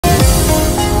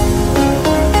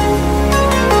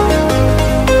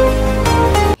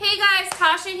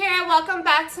welcome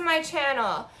back to my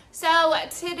channel. So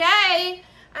today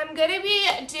I'm going to be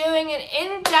doing an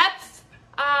in-depth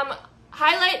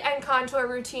highlight and contour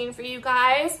routine for you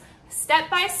guys, step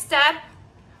by step,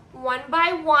 one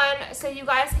by one, so you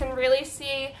guys can really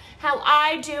see how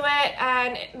I do it.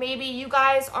 And maybe you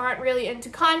guys aren't really into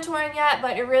contouring yet,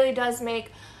 but it really does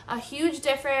make a huge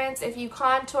difference if you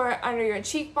contour under your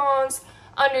cheekbones,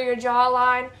 under your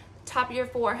jawline, top of your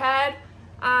forehead,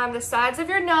 the sides of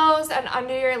your nose, and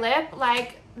under your lip.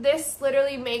 Like, this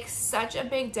literally makes such a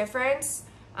big difference.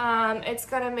 It's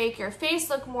gonna make your face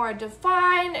look more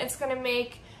defined. It's gonna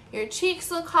make your cheeks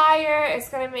look higher. It's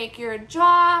gonna make your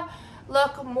jaw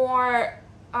look more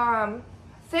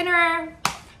thinner.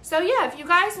 So yeah, if you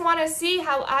guys want to see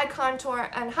how I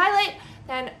contour and highlight,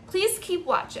 then please keep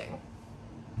watching.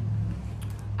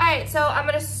 Alright, so I'm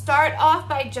going to start off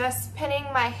by just pinning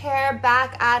my hair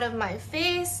back out of my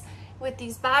face with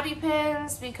these bobby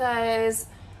pins because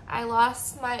I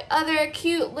lost my other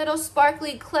cute little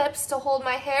sparkly clips to hold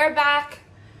my hair back,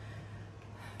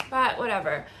 but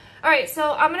whatever. Alright,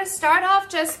 so I'm going to start off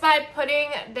just by putting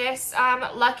this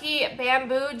Lucky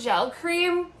Bamboo Gel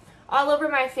Cream all over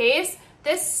my face.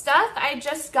 This stuff I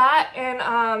just got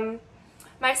in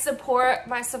my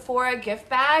Sephora gift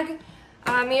bag.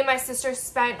 Me and my sister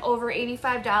spent over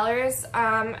 $85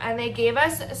 and they gave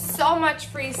us so much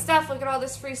free stuff. Look at all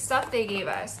this free stuff they gave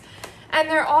us. And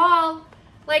they're all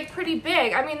like pretty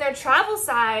big. I mean, they're travel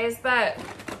size, but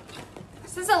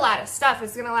this is a lot of stuff.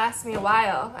 It's gonna last me a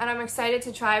while and I'm excited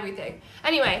to try everything.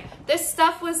 Anyway, this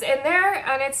stuff was in there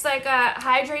and it's like a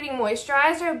hydrating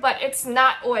moisturizer, but it's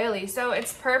not oily. So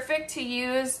it's perfect to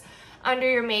use under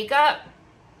your makeup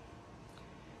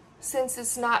since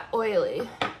it's not oily.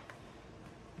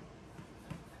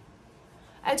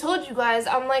 I told you guys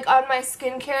I'm like on my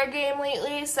skincare game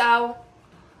lately, so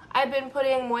I've been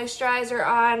putting moisturizer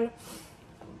on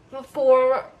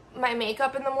before my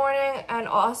makeup in the morning and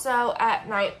also at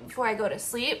night before I go to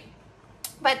sleep.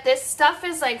 But this stuff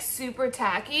is like super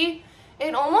tacky.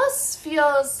 It almost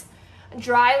feels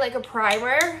dry like a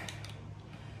primer,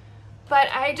 but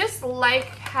I just like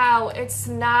how it's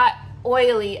not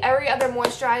oily. Every other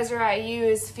moisturizer I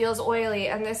use feels oily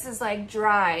and this is like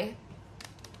dry.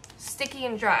 Sticky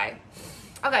and dry.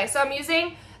 Okay, so I'm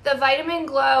using the Vitamin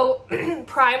Glow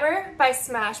Primer by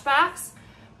Smashbox.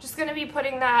 Just gonna be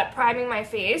putting that, priming my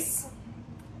face.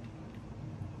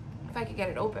 If I could get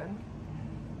it open.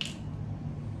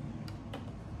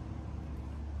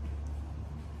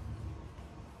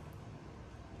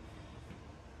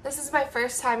 This is my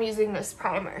first time using this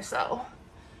primer, so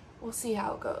we'll see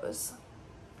how it goes.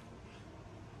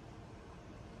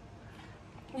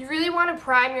 You really want to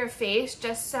prime your face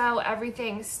just so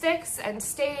everything sticks and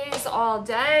stays all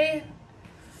day.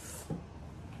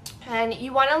 And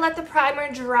you want to let the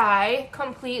primer dry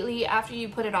completely after you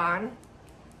put it on.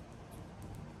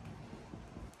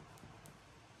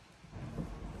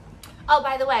 Oh,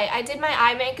 by the way, I did my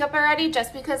eye makeup already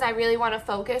just because I really want to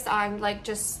focus on like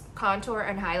just contour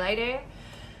and highlighting.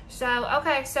 So,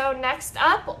 okay, so next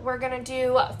up, we're going to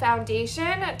do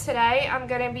foundation. Today, I'm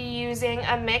going to be using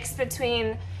a mix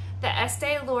between the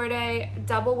Estee Lauder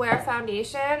Double Wear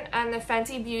Foundation and the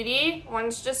Fenty Beauty.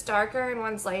 One's just darker and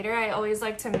one's lighter. I always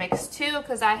like to mix two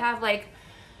because I have like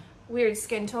weird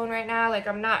skin tone right now. Like,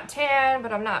 I'm not tan,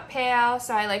 but I'm not pale,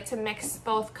 so I like to mix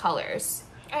both colors.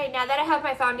 All right, now that I have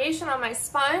my foundation on my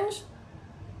sponge,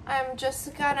 I'm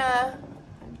just gonna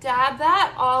dab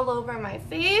that all over my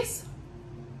face,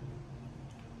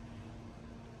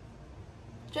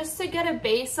 just to get a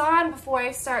base on before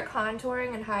I start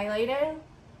contouring and highlighting.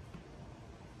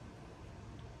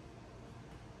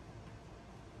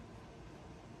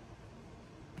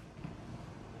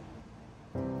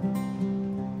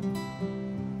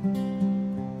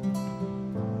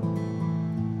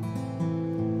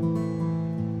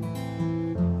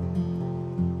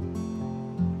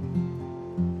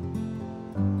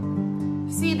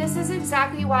 See, this is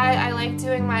exactly why I like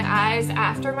doing my eyes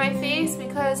after my face,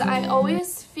 because I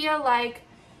always feel like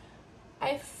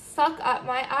I fuck up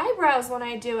my eyebrows when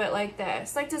I do it like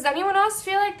this. Like, does anyone else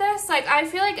feel like this? Like, I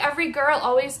feel like every girl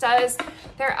always does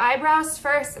their eyebrows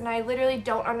first, and I literally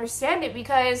don't understand it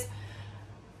because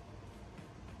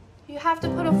you have to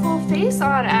put a full face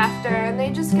on after, and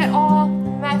they just get all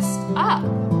messed up.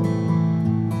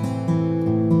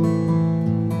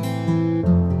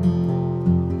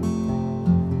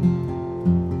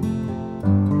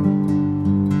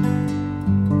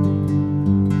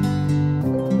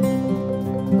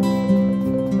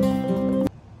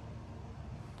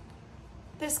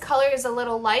 This color is a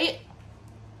little light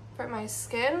for my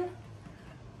skin.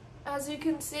 As you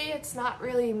can see, it's not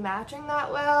really matching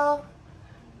that well.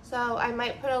 So I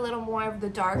might put a little more of the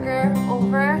darker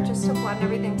over just to blend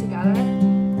everything together.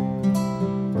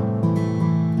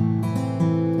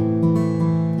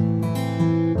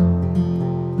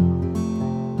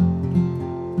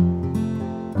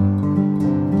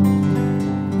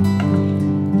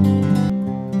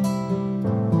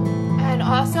 And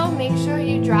also make sure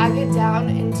you drag it down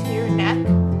into your neck.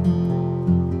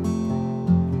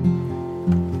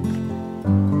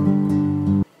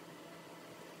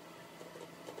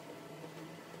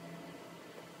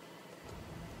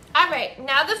 Alright,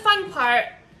 now the fun part,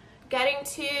 getting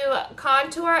to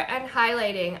contour and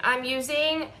highlighting. I'm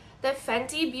using the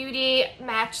Fenty Beauty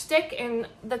matchstick in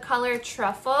the color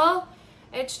Truffle.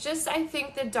 It's just, I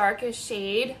think, the darkest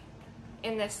shade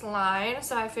in this line,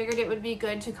 so I figured it would be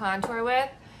good to contour with.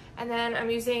 And then I'm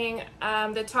using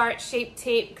the Tarte Shape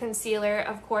Tape Concealer.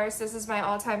 Of course, this is my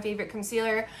all-time favorite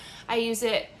concealer. I use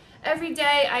it every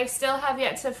day. I still have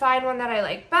yet to find one that I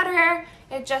like better.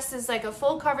 It just is like a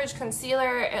full coverage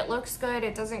concealer. It looks good.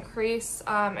 It doesn't crease.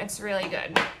 It's really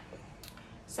good.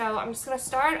 So I'm just going to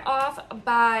start off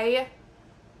by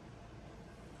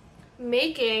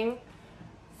making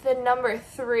the number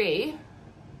 3.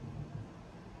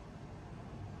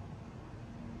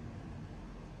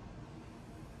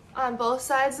 On both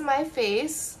sides of my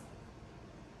face.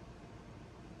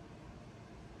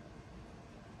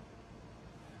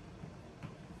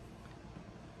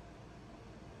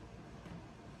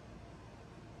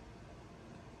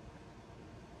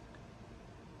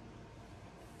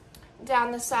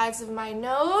 Down the sides of my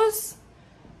nose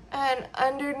and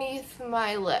underneath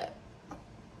my lip.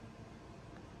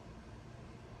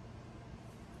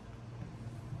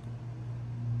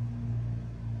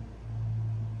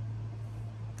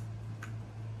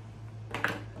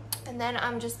 And then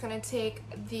I'm just going to take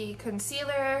the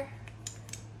concealer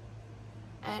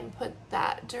and put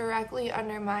that directly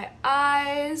under my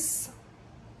eyes,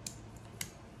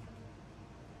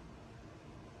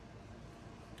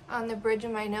 on the bridge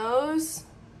of my nose,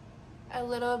 a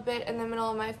little bit in the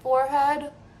middle of my forehead,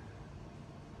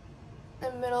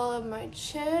 the middle of my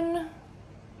chin.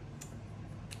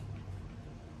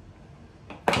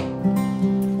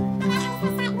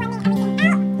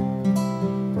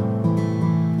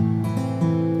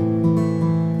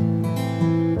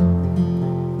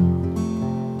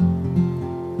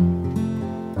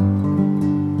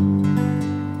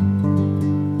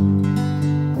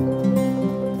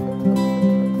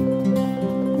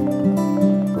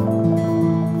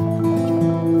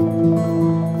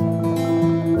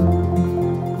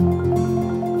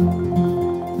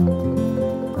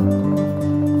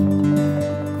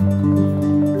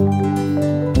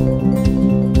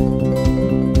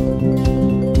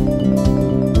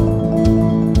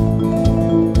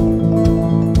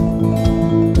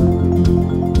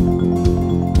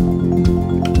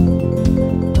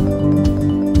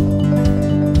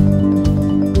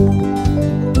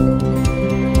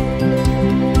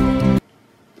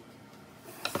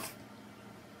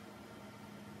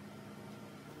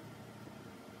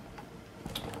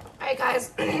 Alright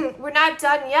guys, we're not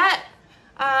done yet.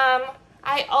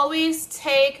 I always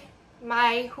take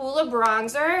my Hoola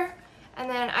bronzer and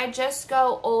then I just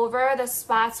go over the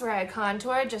spots where I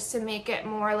contour just to make it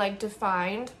more like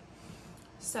defined.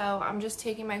 So I'm just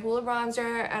taking my Hoola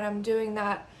bronzer and I'm doing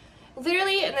that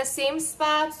literally in the same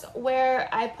spots where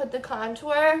I put the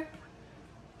contour,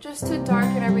 just to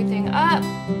darken everything up.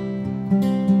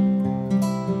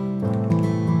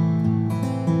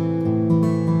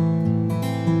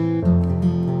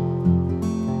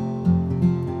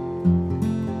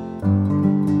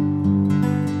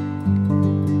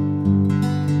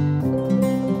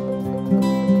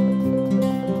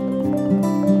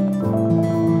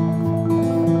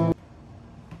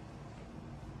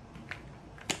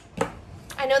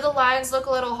 I know the lines look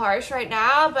a little harsh right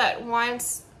now, but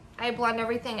once I blend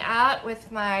everything out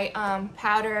with my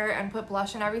powder and put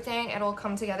blush and everything, it'll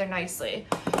come together nicely.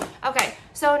 Okay,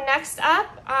 so next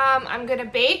up, I'm gonna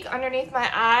bake underneath my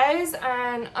eyes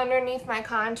and underneath my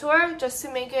contour just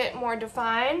to make it more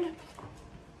defined.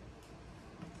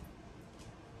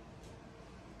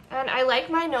 And I like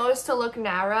my nose to look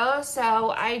narrow,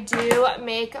 so I do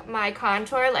make my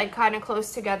contour like kind of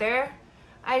close together.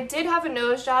 I did have a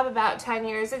nose job about 10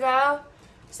 years ago,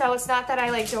 so it's not that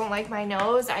I like don't like my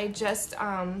nose, I just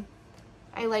I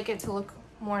like it to look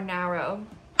more narrow.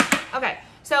 Okay,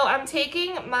 so I'm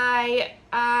taking my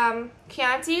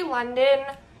Chianti London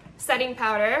setting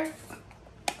powder,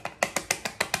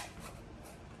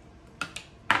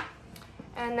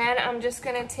 and then I'm just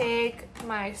gonna take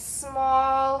my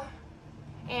small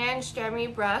Ange Jeremy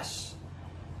brush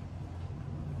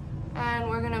and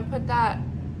we're gonna put that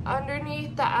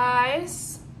underneath the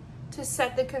eyes to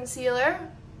set the concealer,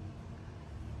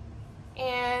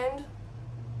 and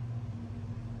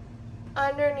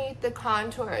underneath the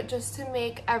contour just to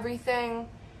make everything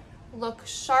look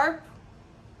sharp.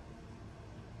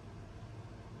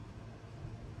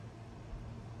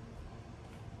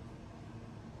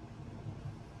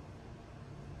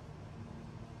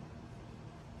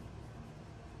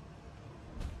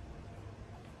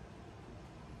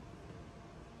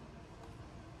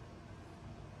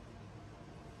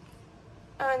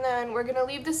 And then we're gonna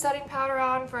leave the setting powder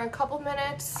on for a couple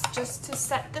minutes just to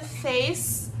set the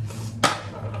face.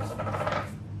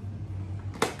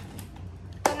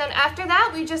 And then after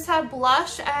that, we just have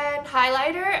blush and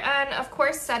highlighter and of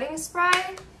course setting spray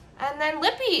and then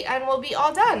lippy, and we'll be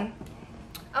all done.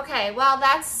 Okay, while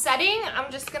that's setting,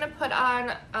 I'm just gonna put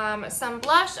on some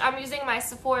blush. I'm using my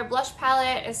Sephora blush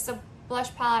palette. It's the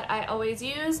blush palette I always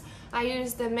use. I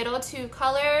use the middle two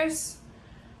colors.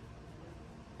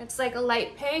 It's like a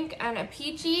light pink and a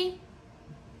peachy.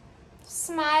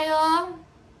 Smile,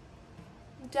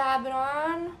 dab it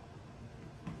on.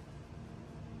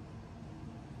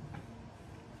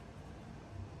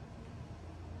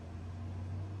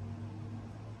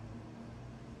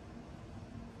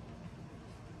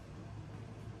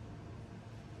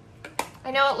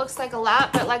 I know it looks like a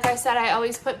lot, but like I said, I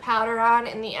always put powder on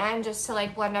in the end just to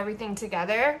like blend everything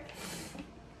together.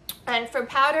 And for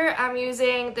powder, I'm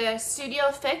using the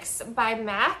Studio Fix by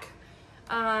MAC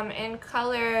in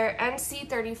color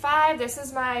NC35. This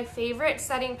is my favorite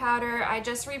setting powder. I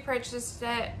just repurchased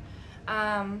it.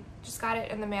 Just got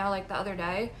it in the mail like the other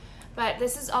day. But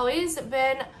this has always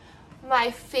been my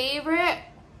favorite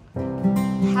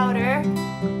powder.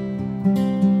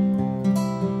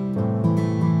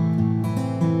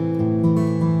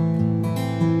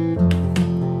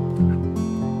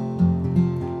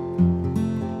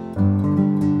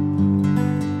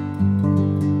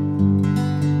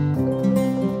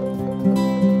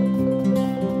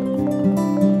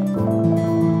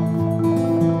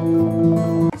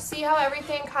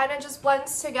 Kind of just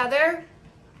blends together.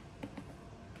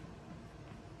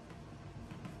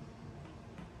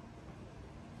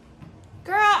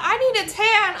 Girl, I need a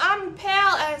tan. I'm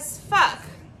pale as fuck.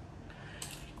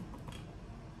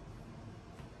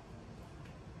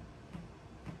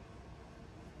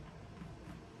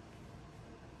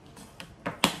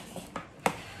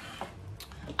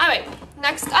 Alright,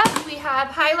 next up we have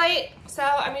highlight. So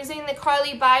I'm using the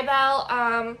Carli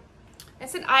bybel.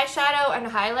 It's an eyeshadow and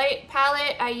highlight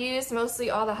palette. I used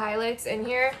mostly all the highlights in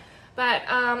here, but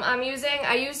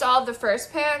I used all of the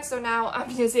first pan, so now I'm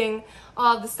using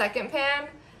all of the second pan.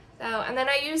 So, and then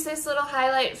I use this little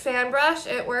highlight fan brush.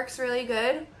 It works really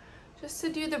good. Just to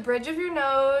do the bridge of your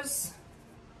nose,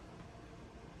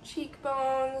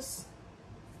 cheekbones,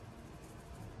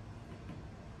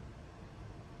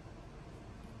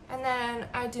 and then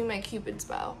I do my Cupid's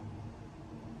bow.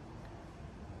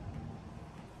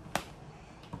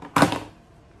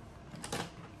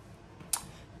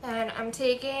 And I'm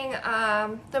taking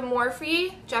the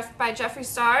Morphe by Jeffree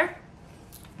Star.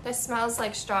 This smells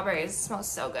like strawberries. It smells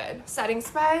so good. Setting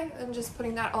spray, and just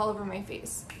putting that all over my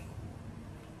face.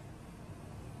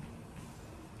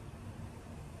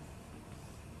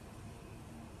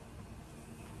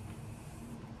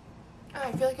 Oh,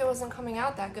 I feel like it wasn't coming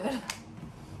out that good.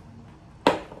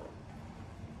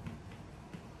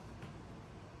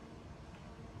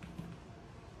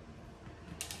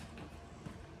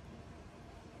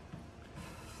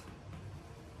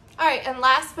 Alright, and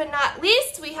last but not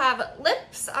least, we have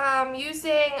lips. I'm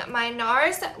using my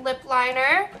NARS lip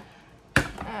liner.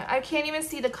 I can't even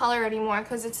see the color anymore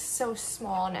because it's so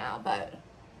small now, but...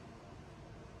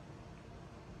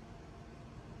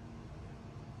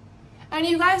 And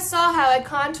you guys saw how I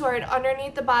contoured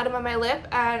underneath the bottom of my lip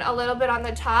and a little bit on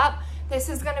the top. This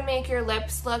is going to make your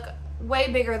lips look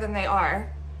way bigger than they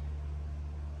are.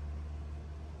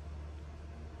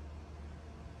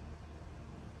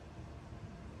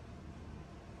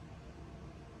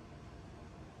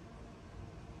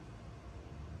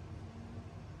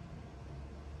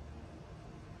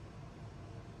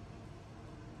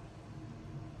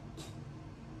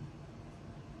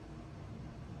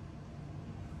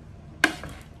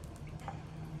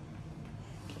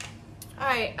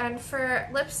 Alright, and for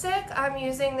lipstick, I'm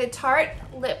using the Tarte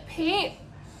Lip Paint.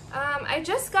 I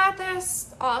just got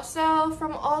this also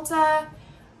from Ulta.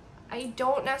 I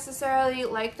don't necessarily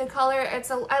like the color.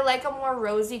 I like a more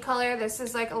rosy color. This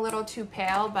is like a little too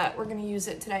pale, but we're going to use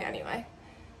it today anyway.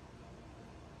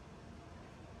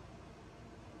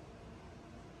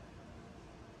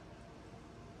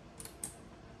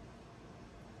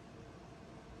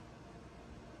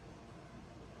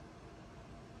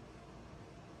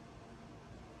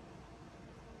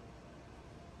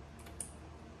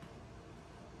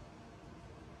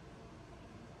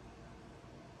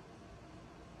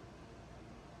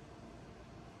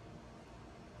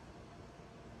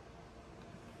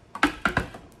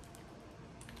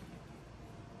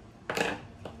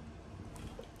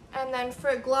 And then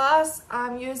for gloss,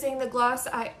 I'm using the gloss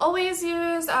I always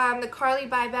use, the Carli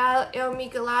bybel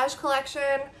mikiage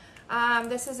collection.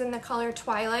 This is in the color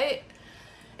Twilight.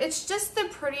 It's just the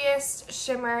prettiest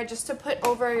shimmer just to put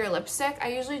over your lipstick. I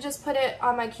usually just put it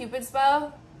on my Cupid's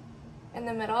bow in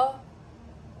the middle.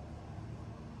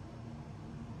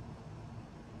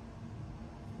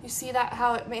 You see that,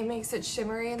 how it makes it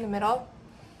shimmery in the middle?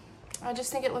 I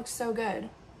just think it looks so good.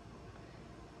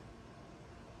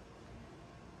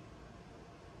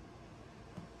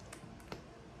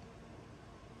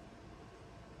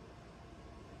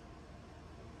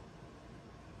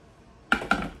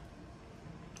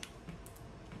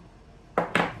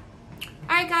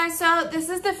 Alright guys, so this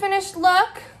is the finished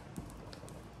look.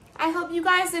 I hope you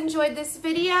guys enjoyed this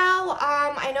video.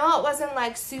 I know it wasn't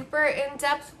like super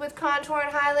in-depth with contour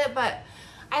and highlight, but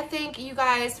I think you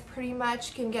guys pretty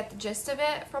much can get the gist of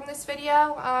it from this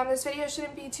video. This video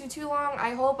shouldn't be too long,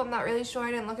 I hope. I'm not really sure,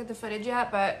 I didn't look at the footage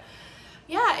yet, but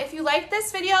yeah, if you like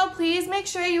this video, please make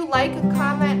sure you like,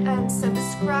 comment, and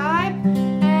subscribe,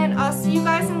 and I'll see you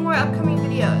guys in more upcoming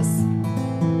videos.